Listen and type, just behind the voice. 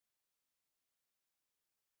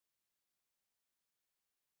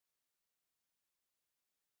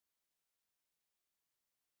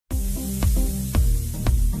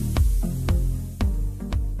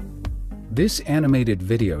This animated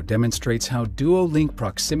video demonstrates how Duolink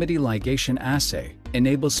proximity ligation assay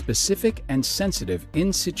enables specific and sensitive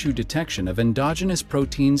in situ detection of endogenous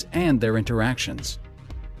proteins and their interactions.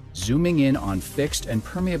 Zooming in on fixed and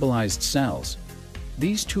permeabilized cells,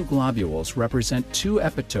 these two globules represent two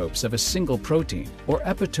epitopes of a single protein, or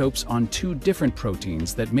epitopes on two different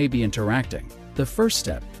proteins that may be interacting. The first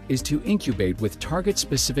step is to incubate with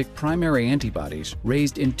target-specific primary antibodies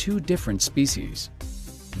raised in two different species.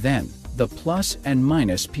 Then, the plus and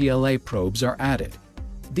minus PLA probes are added.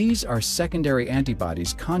 These are secondary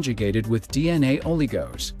antibodies conjugated with DNA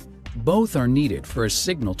oligos. Both are needed for a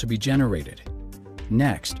signal to be generated.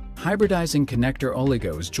 Next, hybridizing connector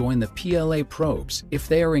oligos join the PLA probes if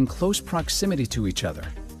they are in close proximity to each other.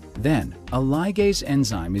 Then, a ligase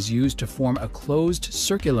enzyme is used to form a closed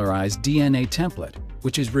circularized DNA template,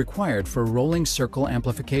 which is required for rolling circle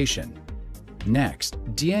amplification. Next,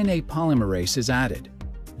 DNA polymerase is added.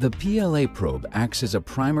 The PLA probe acts as a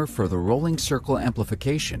primer for the rolling circle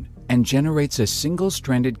amplification and generates a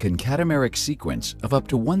single-stranded concatenameric sequence of up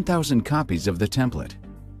to 1,000 copies of the template.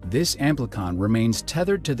 This amplicon remains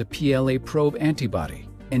tethered to the PLA probe antibody,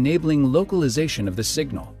 enabling localization of the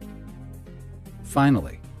signal.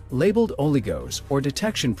 Finally, labeled oligos or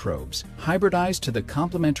detection probes hybridize to the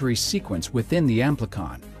complementary sequence within the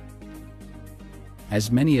amplicon. As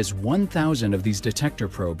many as 1,000 of these detector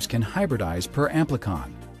probes can hybridize per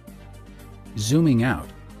amplicon. Zooming out,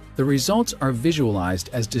 the results are visualized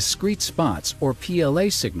as discrete spots or PLA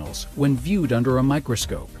signals when viewed under a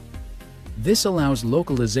microscope. This allows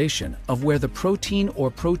localization of where the protein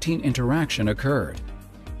or protein interaction occurred.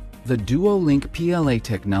 The Duolink PLA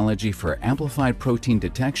technology for amplified protein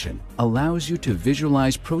detection allows you to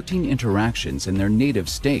visualize protein interactions in their native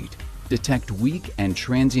state, detect weak and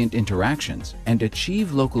transient interactions, and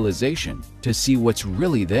achieve localization to see what's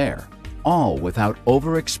really there, all without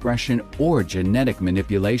overexpression or genetic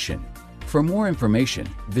manipulation. For more information,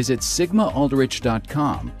 visit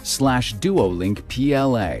sigmaaldrich.com/Duolink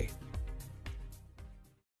PLA.